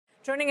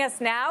Joining us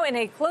now in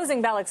a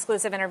Closing Bell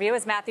exclusive interview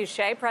is Matthew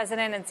Shay,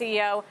 President and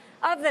CEO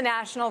of the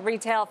National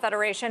Retail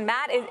Federation.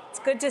 Matt, it's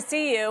good to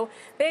see you.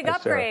 Big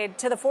upgrade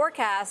to the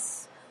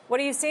forecasts. What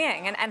are you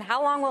seeing, and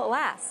how long will it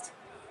last?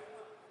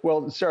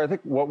 Well, Sarah, I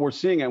think what we're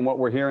seeing and what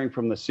we're hearing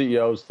from the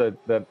CEOs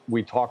that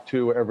we talk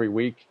to every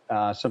week,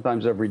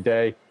 sometimes every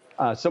day,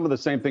 some of the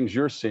same things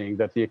you're seeing,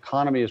 that the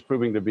economy is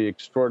proving to be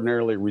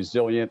extraordinarily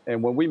resilient.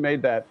 And when we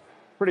made that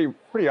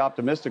pretty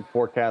optimistic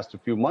forecast a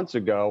few months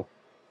ago,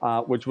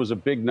 which was a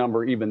big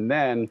number even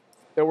then,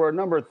 there were a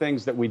number of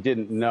things that we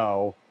didn't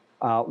know.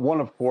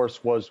 One, of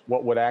course, was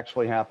what would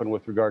actually happen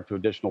with regard to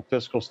additional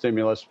fiscal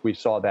stimulus. We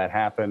saw that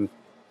happen.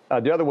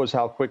 The other was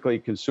how quickly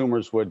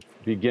consumers would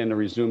begin to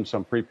resume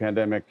some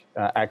pre-pandemic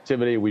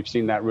activity. We've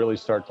seen that really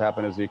start to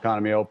happen as the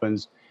economy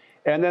opens.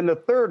 And then the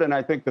third, and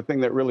I think the thing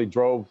that really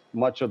drove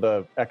much of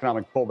the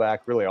economic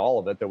pullback, really all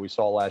of it that we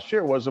saw last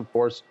year, was, of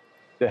course,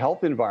 the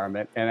health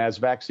environment. And as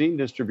vaccine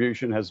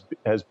distribution has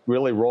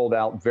really rolled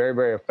out very,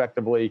 very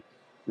effectively,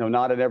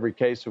 not in every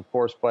case, of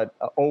course, but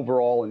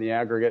overall in the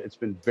aggregate, it's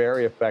been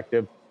very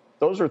effective.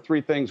 Those are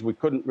three things we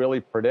couldn't really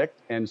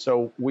predict. And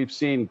so we've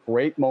seen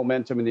great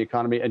momentum in the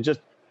economy. And just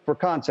for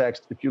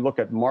context, if you look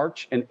at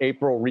March and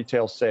April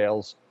retail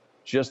sales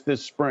just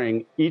this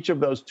spring, each of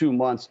those 2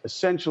 months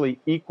essentially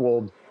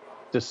equaled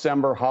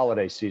December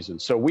holiday season.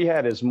 So we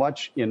had as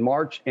much in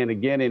March and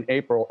again in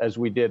April as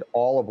we did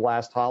all of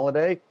last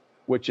holiday,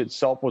 which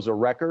itself was a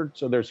record.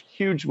 So there's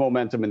huge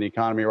momentum in the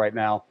economy right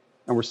now,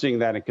 and we're seeing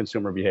that in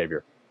consumer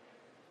behavior.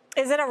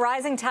 Is it a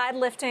rising tide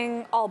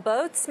lifting all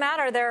boats, Matt?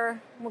 Are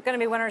there going to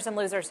be winners and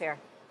losers here?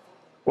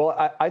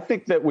 Well, I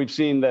think that we've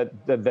seen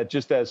that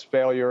just as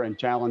failure and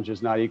challenge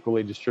is not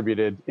equally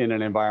distributed in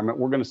an environment,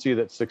 we're going to see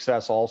that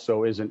success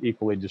also isn't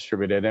equally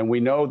distributed. And we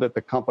know that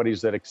the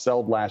companies that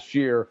excelled last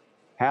year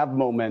have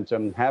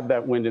momentum, have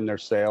that wind in their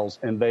sails,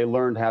 and they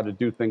learned how to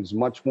do things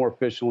much more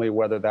efficiently,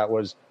 whether that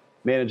was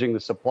managing the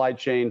supply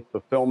chain,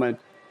 fulfillment,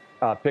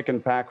 pick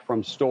and pack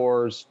from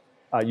stores,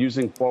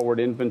 using forward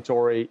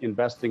inventory,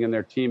 investing in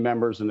their team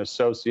members and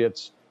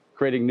associates,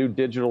 creating new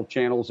digital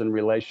channels and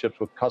relationships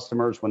with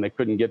customers when they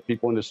couldn't get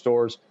people into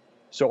stores.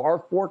 So our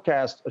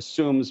forecast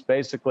assumes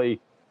basically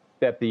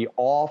that the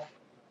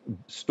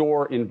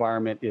off-store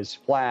environment is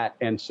flat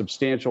and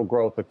substantial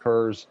growth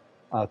occurs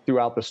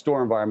throughout the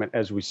store environment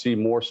as we see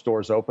more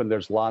stores open.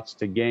 There's lots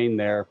to gain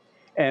there.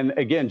 And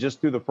again,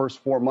 just through the first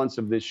 4 months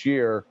of this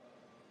year,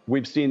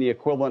 we've seen the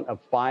equivalent of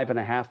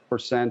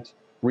 5.5%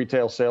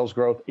 retail sales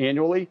growth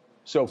annually.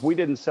 So if we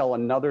didn't sell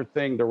another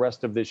thing the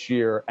rest of this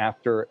year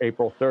after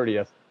April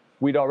 30th,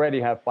 we'd already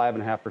have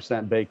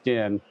 5.5% baked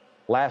in.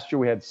 Last year,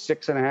 we had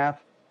 6.5%.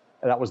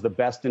 That was the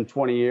best in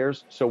 20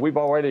 years. So we've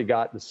already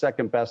got the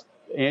second best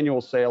annual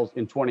sales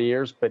in 20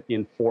 years, but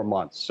in 4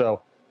 months.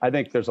 So I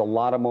think there's a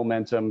lot of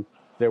momentum.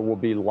 There will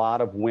be a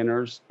lot of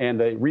winners. And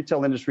the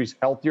retail industry is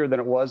healthier than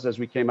it was as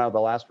we came out of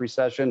the last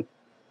recession.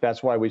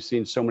 That's why we've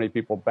seen so many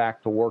people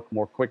back to work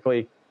more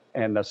quickly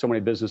and so many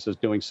businesses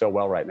doing so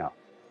well right now.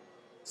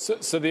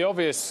 So the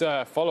obvious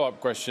follow-up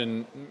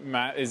question,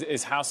 Matt,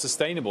 is how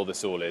sustainable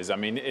this all is. I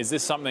mean, is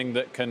this something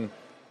that can,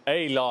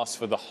 A, last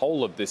for the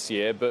whole of this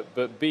year,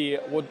 but B,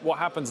 what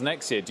happens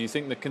next year? Do you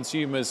think the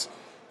consumers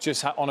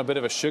just on a bit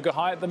of a sugar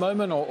high at the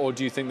moment, or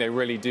do you think they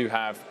really do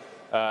have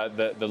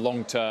the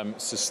long-term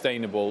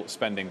sustainable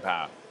spending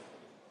power?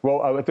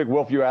 Well, I think,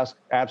 Wolf, you asked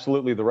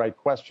absolutely the right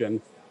question.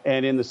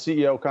 And in the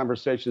CEO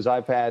conversations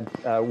I've had,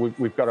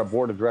 we've got our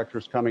board of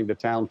directors coming to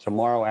town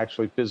tomorrow,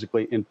 actually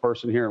physically in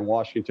person here in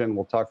Washington.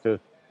 We'll talk to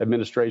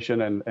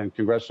administration and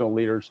congressional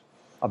leaders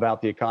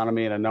about the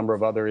economy and a number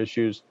of other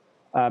issues.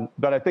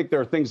 But I think there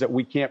are things that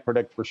we can't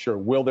predict for sure.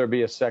 Will there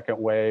be a second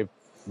wave?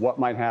 What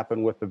might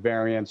happen with the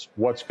variants?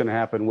 What's going to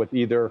happen with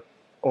either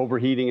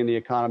overheating in the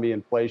economy,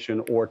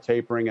 inflation, or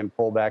tapering and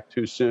pullback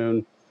too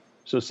soon?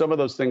 So some of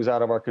those things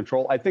out of our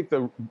control. I think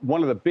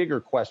one of the bigger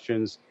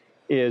questions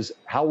is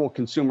how will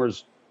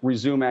consumers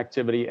resume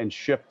activity and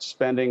shift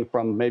spending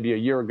from maybe a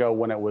year ago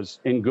when it was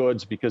in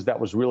goods, because that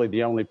was really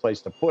the only place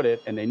to put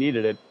it and they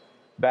needed it,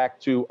 back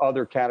to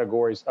other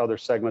categories, other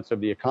segments of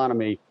the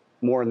economy,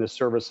 more in the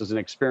services and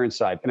experience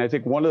side. And I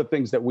think one of the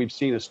things that we've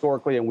seen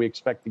historically, and we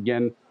expect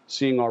again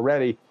seeing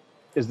already,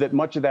 is that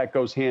much of that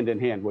goes hand in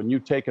hand. When you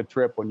take a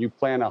trip, when you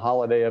plan a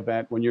holiday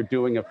event, when you're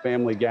doing a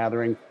family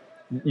gathering,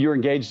 you're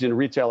engaged in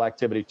retail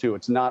activity too.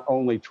 It's not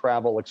only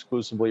travel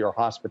exclusively or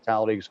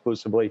hospitality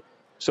exclusively.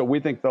 So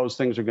we think those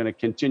things are going to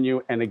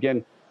continue. And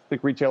again, I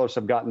think retailers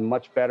have gotten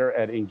much better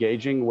at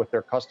engaging with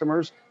their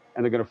customers,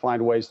 and they're going to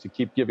find ways to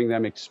keep giving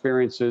them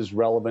experiences,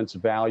 relevance,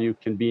 value,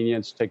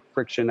 convenience, take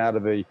friction out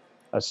of the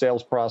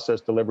sales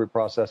process, delivery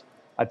process.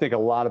 I think a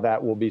lot of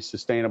that will be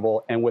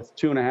sustainable. And with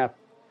 $2.5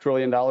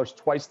 trillion,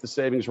 twice the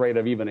savings rate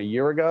of even a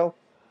year ago,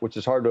 which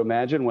is hard to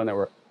imagine when there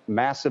were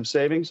massive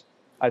savings,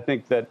 I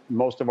think that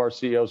most of our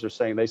CEOs are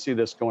saying they see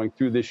this going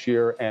through this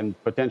year and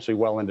potentially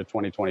well into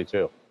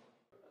 2022.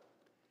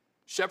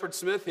 Shepard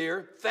Smith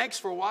here. Thanks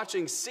for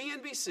watching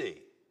CNBC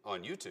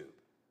on YouTube.